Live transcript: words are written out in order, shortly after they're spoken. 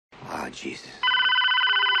Jesus.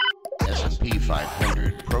 S&P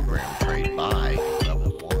 500 program trade buy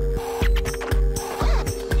level 1.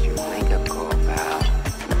 It's your wake-up call, pal.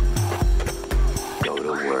 Go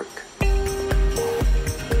to work.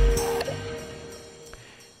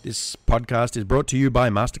 This podcast is brought to you by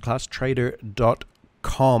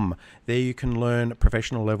masterclasstrader.com. There you can learn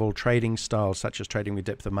professional level trading styles such as trading with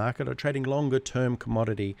depth of market or trading longer term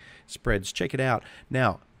commodity spreads. Check it out.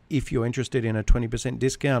 Now, if you're interested in a 20%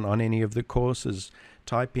 discount on any of the courses,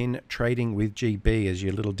 type in TradingWithGB as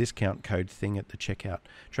your little discount code thing at the checkout.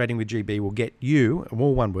 TradingWithGB will get you,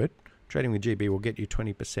 all one word, TradingWithGB will get you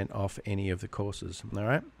 20% off any of the courses. All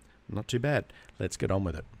right? Not too bad. Let's get on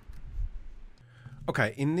with it.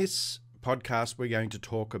 Okay, in this podcast, we're going to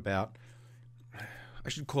talk about, I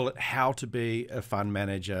should call it how to be a fund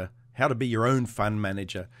manager, how to be your own fund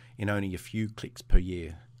manager in only a few clicks per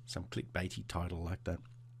year. Some clickbaity title like that.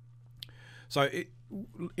 So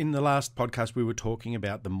in the last podcast, we were talking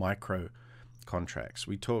about the micro contracts.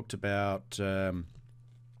 We talked about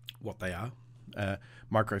what they are,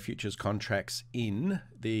 micro futures contracts in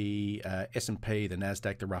the S&P, the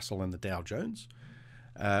Nasdaq, the Russell, and the Dow Jones.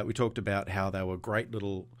 We talked about how they were great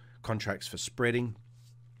little contracts for spreading,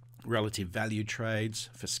 relative value trades,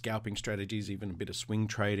 for scalping strategies, even a bit of swing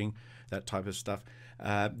trading, that type of stuff.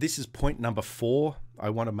 This is point number 4 I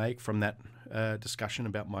want to make from that discussion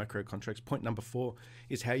about micro contracts. Point number 4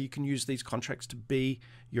 is how you can use these contracts to be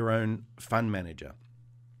your own fund manager.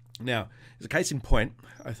 Now, as a case in point,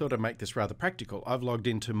 I thought I'd make this rather practical. I've logged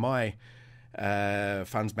into my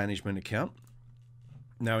funds management account.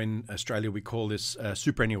 Now, in Australia, we call this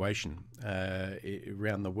superannuation.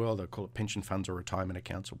 Around the world, I call it pension funds or retirement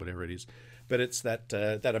accounts or whatever it is. But it's that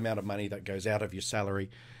amount of money that goes out of your salary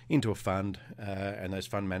into a fund, and those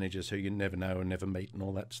fund managers who you never know and never meet and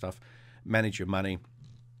all that stuff manage your money.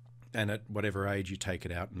 And at whatever age, you take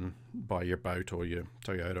it out and buy your boat or your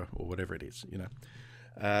Toyota or whatever it is, you know.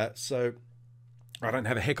 So I don't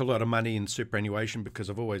have a heck of a lot of money in superannuation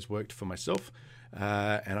because I've always worked for myself.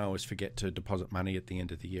 And I always forget to deposit money at the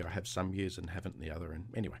end of the year. I have some years and haven't the other. And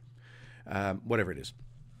anyway, whatever it is.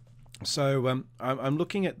 So I'm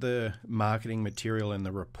looking at the marketing material and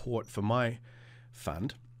the report for my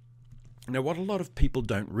fund. Now, what a lot of people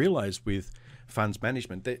don't realize with funds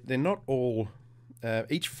management, they're not all,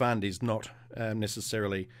 each fund is not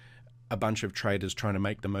necessarily a bunch of traders trying to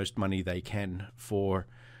make the most money they can for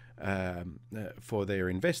their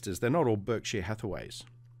investors. They're not all Berkshire Hathaways,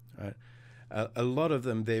 right? A lot of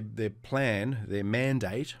them, their plan, their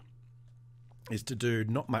mandate is to do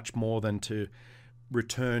not much more than to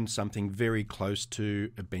return something very close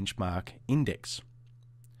to a benchmark index.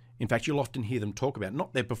 In fact, you'll often hear them talk about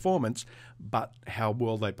not their performance, but how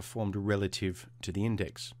well they performed relative to the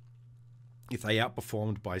index. If they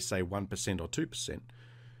outperformed by, say, 1% or 2%,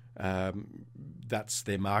 that's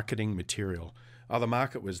their marketing material. Oh, the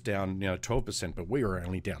market was down 12%, but we were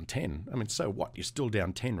only down 10. I mean, so what? You're still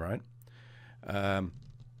down 10, right?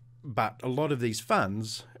 But a lot of these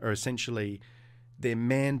funds are essentially, their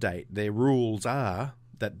mandate, their rules are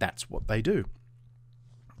that that's what they do.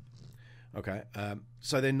 Okay,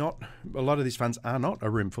 so they're not, a lot of these funds are not a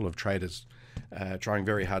room full of traders trying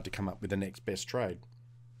very hard to come up with the next best trade.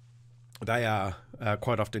 They are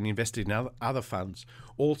quite often invested in other funds,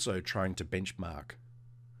 also trying to benchmark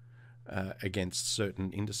against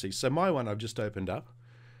certain indices. So my one I've just opened up.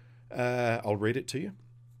 I'll read it to you.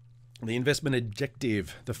 The investment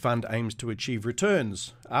objective: the fund aims to achieve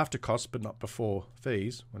returns after costs but not before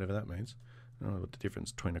fees, whatever that means. I don't know what the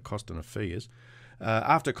difference between a cost and a fee is.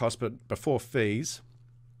 After costs but before fees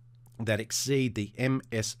that exceed the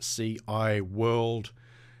MSCI World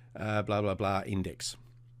blah, blah, blah index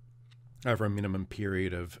over a minimum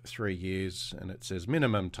period of 3 years. And it says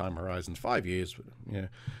minimum time horizon 5 years. Yeah.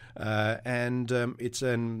 It's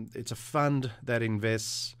a fund that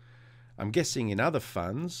invests, I'm guessing, in other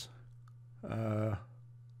funds,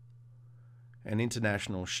 and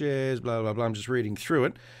international shares, blah, blah, blah. I'm just reading through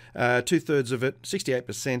it. 2/3 of it,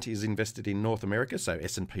 68%, is invested in North America, so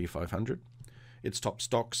S&P 500. Its top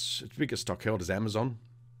stocks, its biggest stock held is Amazon.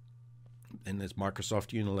 Then there's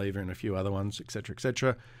Microsoft, Unilever, and a few other ones, etc.,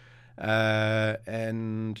 etc.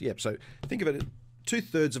 So think of it,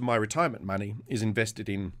 2/3 of my retirement money is invested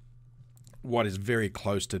in what is very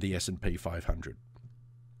close to the S&P 500.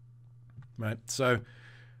 Right? So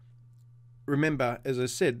remember, as I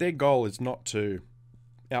said, their goal is not to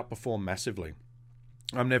outperform massively.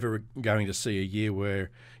 I'm never going to see a year where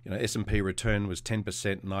S&P return was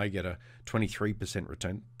 10% and I get a 23%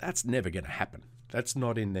 return. That's never going to happen. That's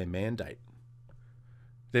not in their mandate.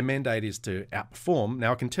 Their mandate is to outperform.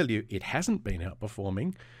 Now, I can tell you it hasn't been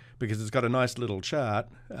outperforming, because it's got a nice little chart,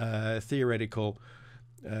 theoretical,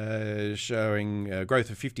 showing growth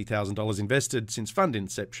of $50,000 invested since fund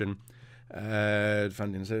inception.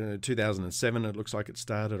 Fund in 2007, it looks like it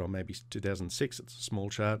started, or maybe 2006. It's a small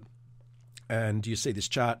chart. And you see this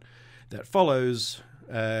chart that follows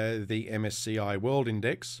the MSCI World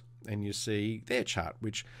Index, and you see their chart,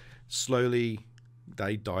 which slowly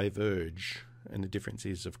they diverge. And the difference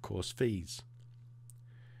is, of course, fees.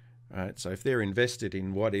 All right, so if they're invested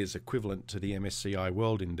in what is equivalent to the MSCI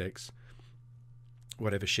World Index,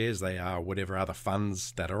 whatever shares they are, whatever other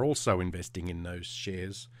funds that are also investing in those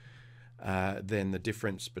shares, then the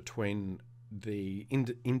difference between the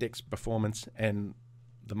index performance and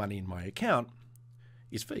the money in my account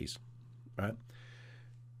is fees, right?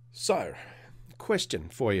 So, question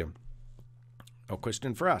for you, or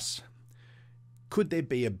question for us. Could there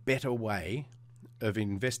be a better way of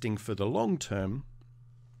investing for the long term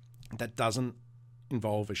that doesn't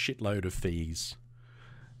involve a shitload of fees,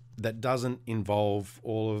 that doesn't involve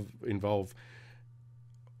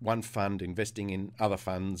one fund investing in other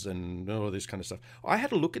funds and all this kind of stuff? I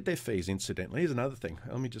had a look at their fees, incidentally. Here's another thing.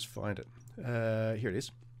 Let me just find it. Here it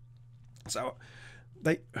is. So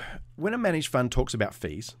when a managed fund talks about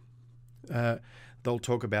fees, they'll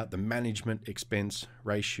talk about the management expense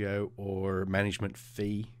ratio or management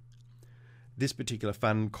fee. This particular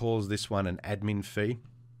fund calls this one an admin fee.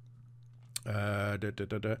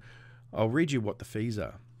 I'll read you what the fees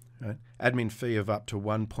are. Right? Admin fee of up to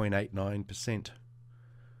 1.89%.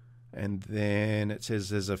 And then it says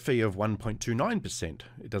there's a fee of 1.29%.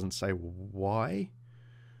 It doesn't say why.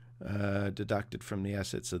 Deducted from the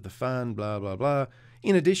assets of the fund, blah, blah, blah.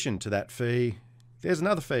 In addition to that fee, there's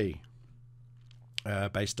another fee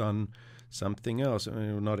based on something else. It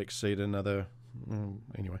will not exceed another,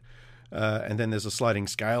 anyway. And then there's a sliding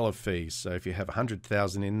scale of fees. So if you have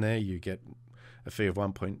 100,000 in there, you get a fee of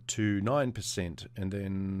 1.29%, and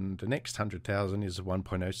then the next 100,000 is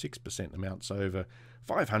 1.06%. Amounts over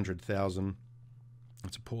 500,000.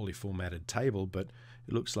 It's a poorly formatted table, but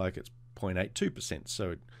it looks like it's 0.82%.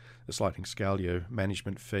 So the sliding scale, your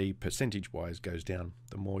management fee percentage-wise goes down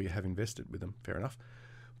the more you have invested with them. Fair enough.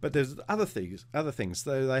 But there's other things.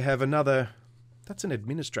 So they have another. That's an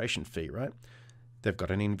administration fee, right? They've got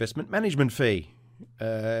an investment management fee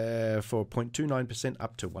for 0.29%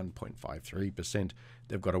 up to 1.53%.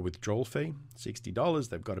 They've got a withdrawal fee, $60.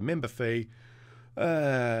 They've got a member fee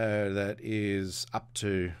that is up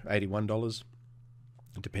to $81,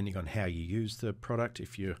 depending on how you use the product.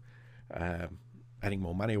 If you're adding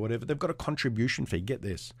more money or whatever, they've got a contribution fee. Get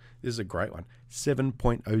this. This is a great one.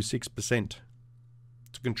 7.06%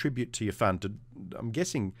 to contribute to your fund. I'm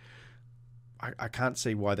guessing, I can't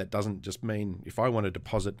see why that doesn't just mean if I want to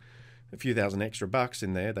deposit a few thousand extra bucks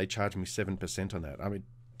in there, they charge me 7% on that. I mean,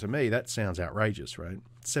 to me, that sounds outrageous, right?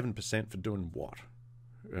 7% for doing what?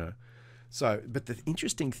 But the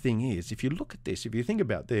interesting thing is, if you look at this, if you think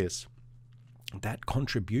about this, that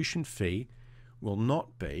contribution fee will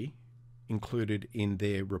not be included in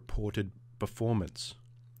their reported performance.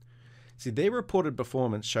 See, their reported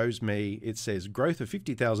performance shows me, it says growth of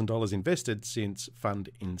 $50,000 invested since fund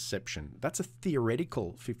inception. That's a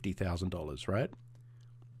theoretical $50,000, right?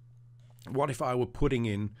 What if I were putting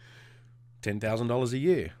in $10,000 a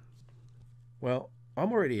year? Well,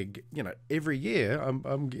 I'm already, every year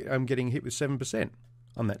I'm getting hit with 7%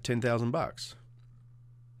 on that $10,000.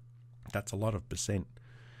 That's a lot of percent.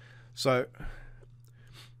 So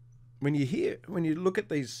when you look at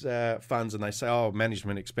these funds and they say, oh,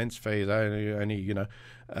 management expense fees only 8.8%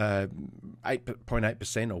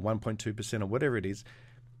 or 1.2% or whatever it is,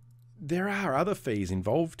 there are other fees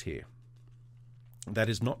involved here that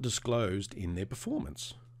is not disclosed in their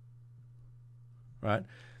performance, right?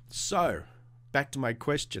 So back to my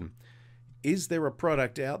question, is there a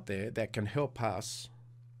product out there that can help us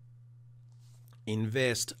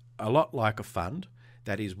invest a lot like a fund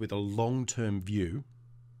that is with a long-term view,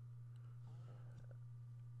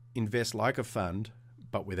 invest like a fund,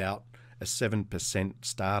 but without a 7%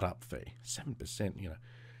 startup fee? 7%,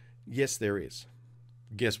 Yes, there is.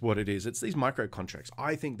 Guess what it is? It's these micro contracts.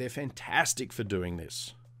 I think they're fantastic for doing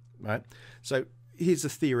this, right? So here's a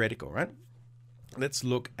theoretical, right? Let's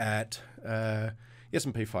look at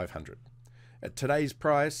S&P 500. At today's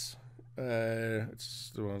price,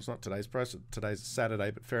 it's not today's price. Today's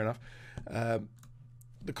Saturday, but fair enough.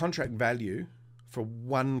 The contract value for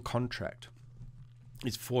one contract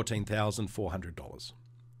is $14,400.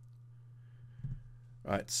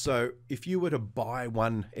 Right, so if you were to buy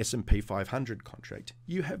one S&P 500 contract,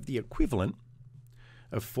 you have the equivalent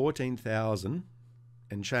of 14,000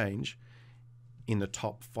 and change in the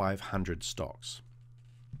top 500 stocks.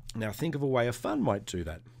 Now think of a way a fund might do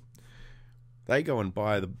that. They go and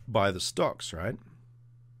buy the stocks, right?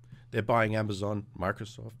 They're buying Amazon,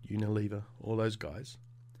 Microsoft, Unilever, all those guys.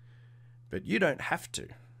 But you don't have to.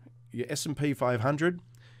 Your S&P 500,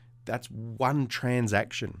 that's one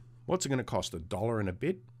transaction. What's it going to cost? $1 and a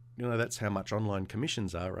bit? You know, that's how much online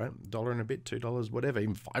commissions are, right? $1 and a bit, $2, whatever,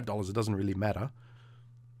 even $5, it doesn't really matter.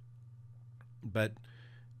 But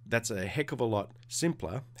that's a heck of a lot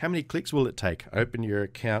simpler. How many clicks will it take? Open your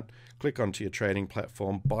account, click onto your trading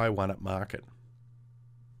platform, buy one at market.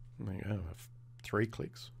 There you go, 3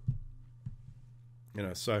 clicks. You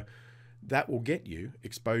know, so that will get you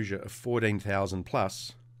exposure of 14,000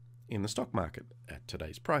 plus in the stock market at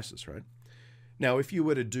today's prices, right? Now, if you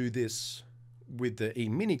were to do this with the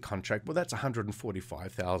E-mini contract, well, that's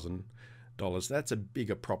 $145,000. That's a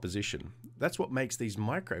bigger proposition. That's what makes these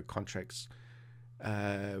micro contracts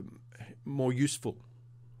more useful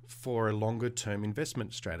for a longer term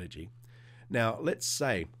investment strategy. Now, let's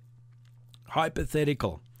say,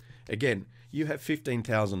 hypothetical, again, you have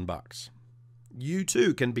 $15,000. You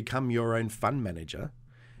too can become your own fund manager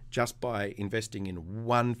just by investing in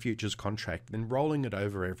one futures contract, then rolling it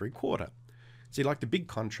over every quarter. See, like the big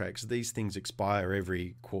contracts, these things expire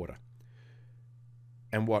every quarter.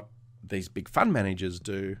 And what these big fund managers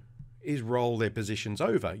do is roll their positions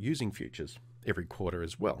over using futures every quarter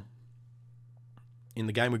as well. In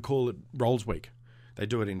the game, we call it rolls week. They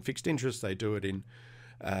do it in fixed interest. They do it in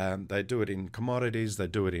commodities. They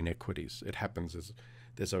do it in equities. It happens as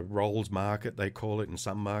there's a rolls market, they call it in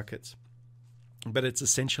some markets. But it's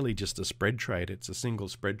essentially just a spread trade. It's a single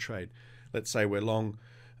spread trade. Let's say we're long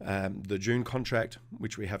the June contract,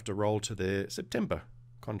 which we have to roll to the September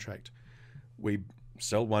contract. We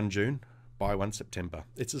sell one June, buy one September.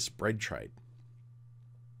 It's a spread trade,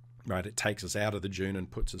 right? It takes us out of the June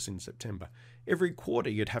and puts us in September. Every quarter,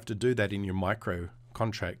 you'd have to do that in your micro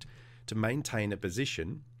contract to maintain a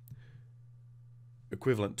position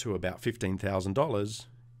equivalent to about $15,000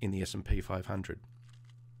 in the S&P 500.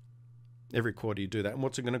 Every quarter you do that. And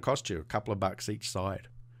what's it going to cost you? A couple of bucks each side.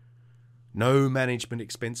 No management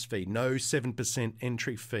expense fee, no 7%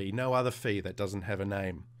 entry fee, no other fee that doesn't have a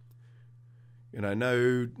name. You know,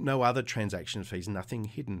 no other transaction fees, nothing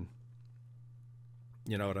hidden.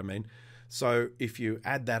 You know what I mean? So if you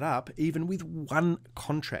add that up, even with one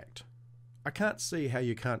contract, I can't see how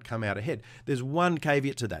you can't come out ahead. There's one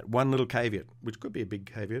caveat to that, one little caveat, which could be a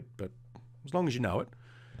big caveat, but as long as you know it.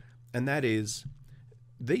 And that is,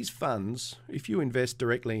 these funds, if you invest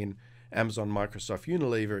directly in Amazon, Microsoft,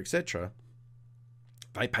 Unilever, etc.,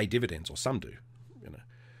 they pay dividends, or some do, you know,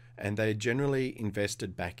 and they're generally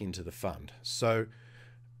invested back into the fund. So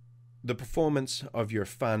the performance of your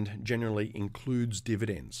fund generally includes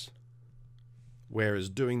dividends, whereas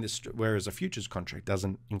a futures contract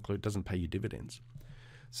doesn't pay you dividends.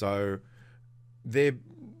 So they're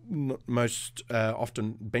most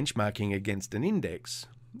often benchmarking against an index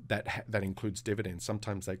that includes dividends.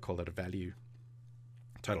 Sometimes they call it a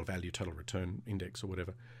total return index or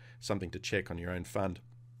whatever, something to check on your own fund.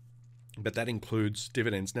 But that includes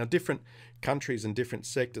dividends. Now, different countries and different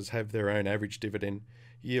sectors have their own average dividend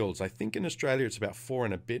yields. I think in Australia it's about 4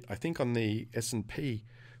 and a bit. I think on the S&P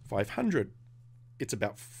 500 it's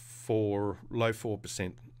about low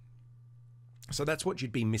 4%. So that's what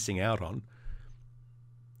you'd be missing out on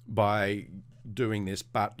by doing this,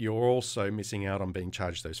 but you're also missing out on being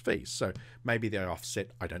charged those fees. So maybe they're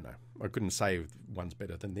offset. I don't know. I couldn't say if one's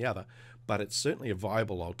better than the other, but it's certainly a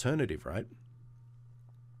viable alternative, right?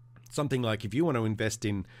 Something like if you want to invest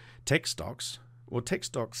in tech stocks, well, tech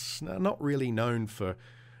stocks are not really known for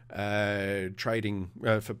trading,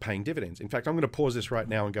 for paying dividends. In fact, I'm going to pause this right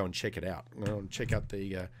now and go and check it out. I'm going to check out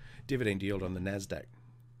the dividend yield on the Nasdaq.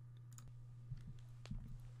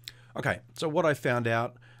 Okay, so what I found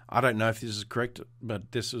out, I don't know if this is correct,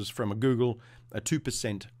 but this is from a Google, a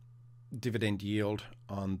 2% dividend yield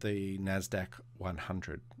on the Nasdaq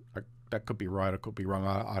 100. That could be right, it could be wrong,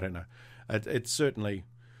 I don't know. It's certainly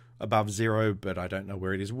above zero, but I don't know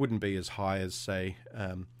where it is. It wouldn't be as high as, say,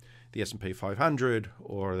 the S&P 500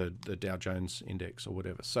 or the Dow Jones index or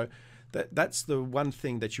whatever. So that's the one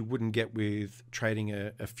thing that you wouldn't get with trading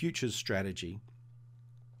a futures strategy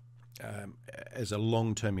as a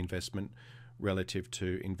long-term investment relative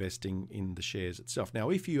to investing in the shares itself. Now,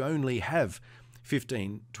 if you only have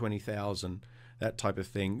 15, 20,000, that type of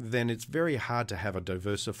thing, then it's very hard to have a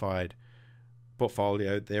diversified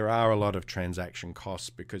portfolio. There are a lot of transaction costs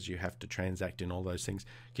because you have to transact in all those things.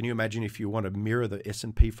 Can you imagine if you want to mirror the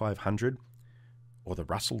S&P 500 or the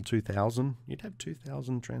Russell 2000? You'd have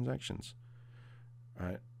 2,000 transactions,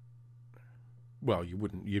 right? Well, you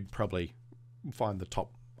wouldn't. You'd probably find the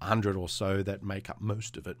top 100 or so that make up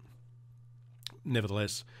most of it.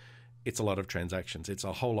 Nevertheless, it's a lot of transactions. It's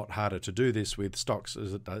a whole lot harder to do this with stocks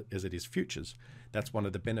as it is futures. That's one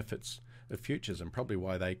of the benefits of futures, and probably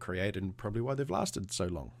why they created and probably why they've lasted so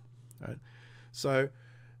long. Right? So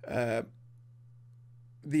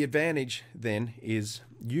the advantage then is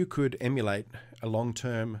you could emulate a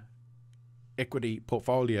long-term equity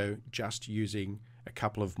portfolio just using a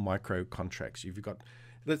couple of micro contracts. You've got,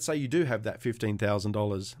 let's say you do have that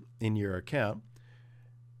 $15,000 in your account.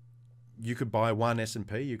 You could buy one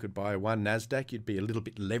S&P, you could buy one Nasdaq. You'd be a little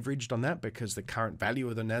bit leveraged on that because the current value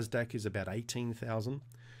of the Nasdaq is about $18,000.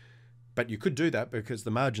 But you could do that because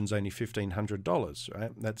the margin's only $1,500,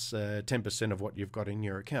 right? That's 10% of what you've got in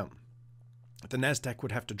your account. The Nasdaq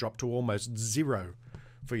would have to drop to almost zero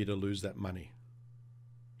for you to lose that money.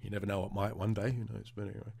 You never know, it might one day, who knows? But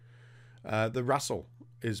anyway, the Russell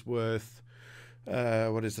is worth,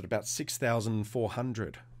 about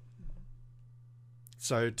 6,400.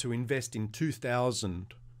 So to invest in 2,000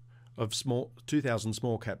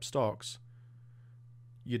 small cap stocks,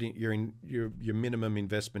 your minimum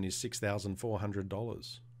investment is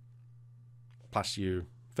 $6,400 plus your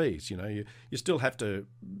fees. You still have to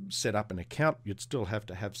set up an account. You'd still have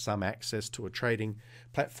to have some access to a trading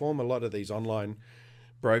platform. A lot of these online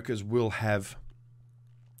brokers will have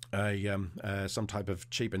some type of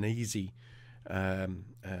cheap and easy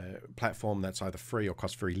platform that's either free or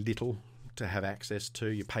costs very little to have access to.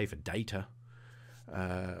 You pay for data,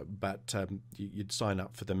 but you'd sign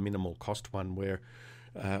up for the minimal cost one where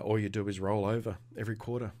all you do is roll over every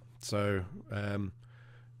quarter. So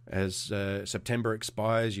as September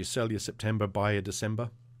expires, you sell your September, buy your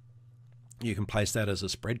December. You can place that as a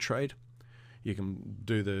spread trade. You can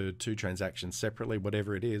do the two transactions separately,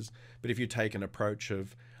 whatever it is. But if you take an approach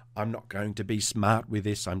of, I'm not going to be smart with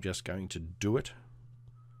this, I'm just going to do it,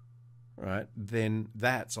 right, then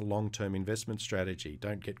that's a long-term investment strategy.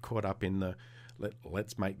 Don't get caught up in the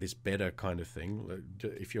let's make this better kind of thing.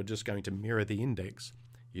 If you're just going to mirror the index,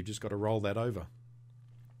 you've just got to roll that over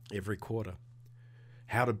every quarter.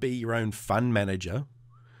 How to be your own fund manager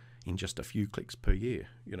in just a few clicks per year.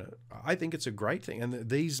 I think it's a great thing. And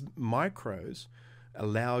these micros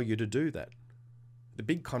allow you to do that. The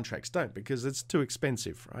big contracts don't because it's too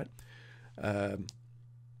expensive, right?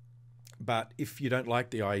 But if you don't like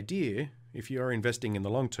the idea, if you're investing in the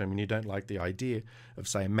long term and you don't like the idea of,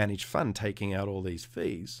 say, a managed fund taking out all these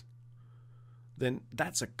fees, then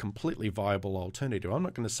that's a completely viable alternative. I'm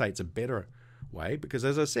not going to say it's a better way because,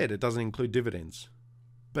 as I said, it doesn't include dividends,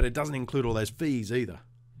 but it doesn't include all those fees either.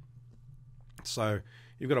 So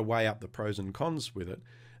you've got to weigh up the pros and cons with it.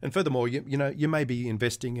 And furthermore, you may be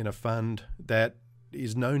investing in a fund that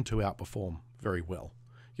is known to outperform very well.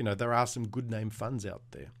 There are some good name funds out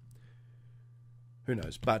there. Who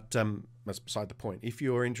knows? But that's beside the point. If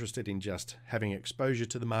you're interested in just having exposure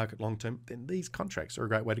to the market long term, then these contracts are a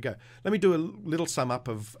great way to go. Let me do a little sum up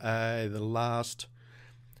of the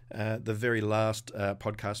very last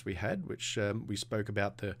podcast we had, which we spoke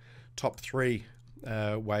about the top 3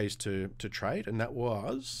 ways to trade, and that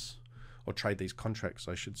was, or trade these contracts,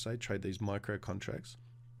 I should say, trade these micro contracts.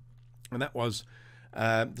 And that was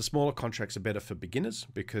the smaller contracts are better for beginners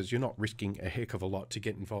because you're not risking a heck of a lot to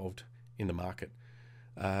get involved in the market.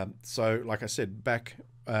 So like I said, back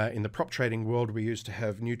in the prop trading world, we used to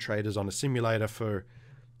have new traders on a simulator for,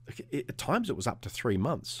 at times it was up to 3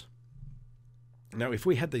 months. Now, if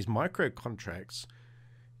we had these micro contracts,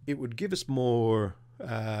 it would give us more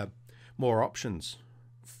options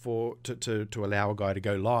to allow a guy to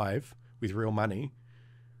go live with real money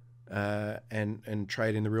and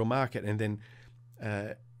trade in the real market. And then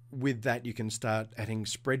with that, you can start adding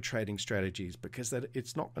spread trading strategies because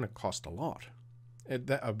it's not going to cost a lot.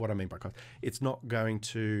 What I mean by cost, it's not going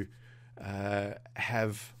to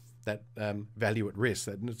have that value at risk.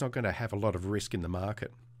 It's not going to have a lot of risk in the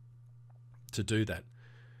market to do that.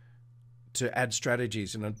 To add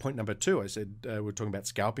strategies, and on point number 2, I said we're talking about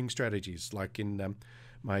scalping strategies. Like in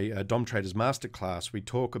my DOM Traders Masterclass, we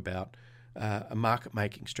talk about a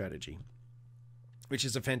market-making strategy, which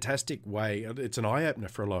is a fantastic way. It's an eye-opener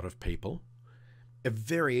for a lot of people. A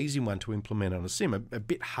very easy one to implement on a sim, a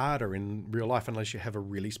bit harder in real life unless you have a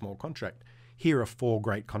really small contract. Here are 4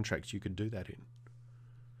 great contracts you could do that in.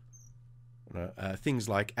 Things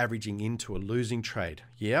like averaging into a losing trade.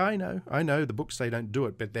 Yeah, I know the books say don't do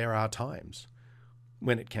it, but there are times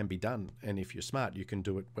when it can be done. And if you're smart, you can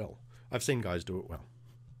do it well. I've seen guys do it well.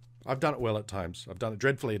 I've done it well at times. I've done it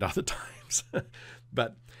dreadfully at other times.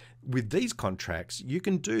 But with these contracts, you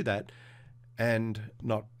can do that and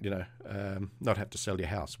not have to sell your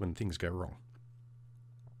house when things go wrong.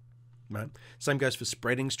 Right? Same goes for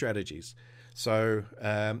spreading strategies. So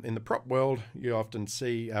in the prop world, you often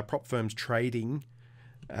see prop firms trading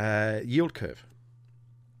yield curve.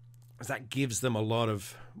 That gives them a lot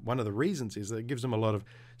of, one of the reasons is that it gives them a lot of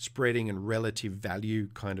spreading and relative value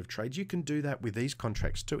kind of trades. You can do that with these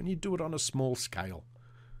contracts too, and you do it on a small scale.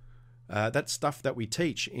 That stuff that we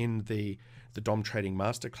teach in the DOM Trading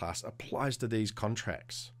Masterclass applies to these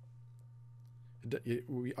contracts.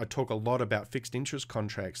 I talk a lot about fixed interest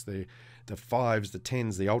contracts, the 5s, the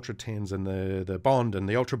 10s, the ultra 10s, and the bond and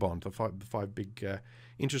the ultra bond, the five big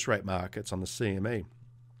interest rate markets on the CME.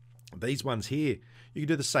 These ones here, you can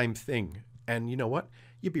do the same thing. And you know what?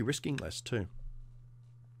 You'd be risking less too.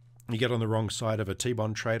 You get on the wrong side of a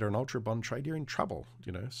T-bond trade or an ultra bond trade, you're in trouble,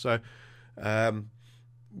 you know. So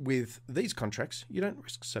with these contracts, you don't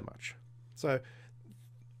risk so much. So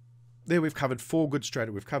there we've covered 4 good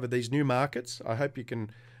strategies. We've covered these new markets. I hope you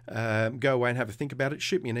can go away and have a think about it.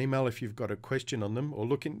 Shoot me an email if you've got a question on them, or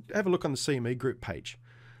have a look on the CME group page,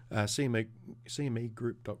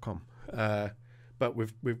 cmegroup.com. But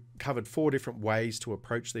we've covered 4 different ways to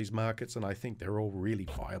approach these markets, and I think they're all really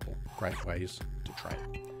viable, great ways to trade.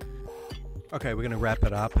 Okay, we're going to wrap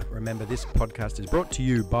it up. Remember, this podcast is brought to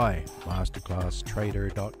you by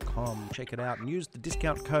masterclasstrader.com. Check it out and use the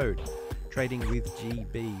discount code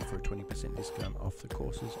TradingWithGB for a 20% discount off the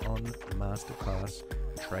courses on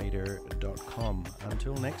masterclasstrader.com.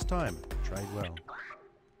 Until next time, trade well.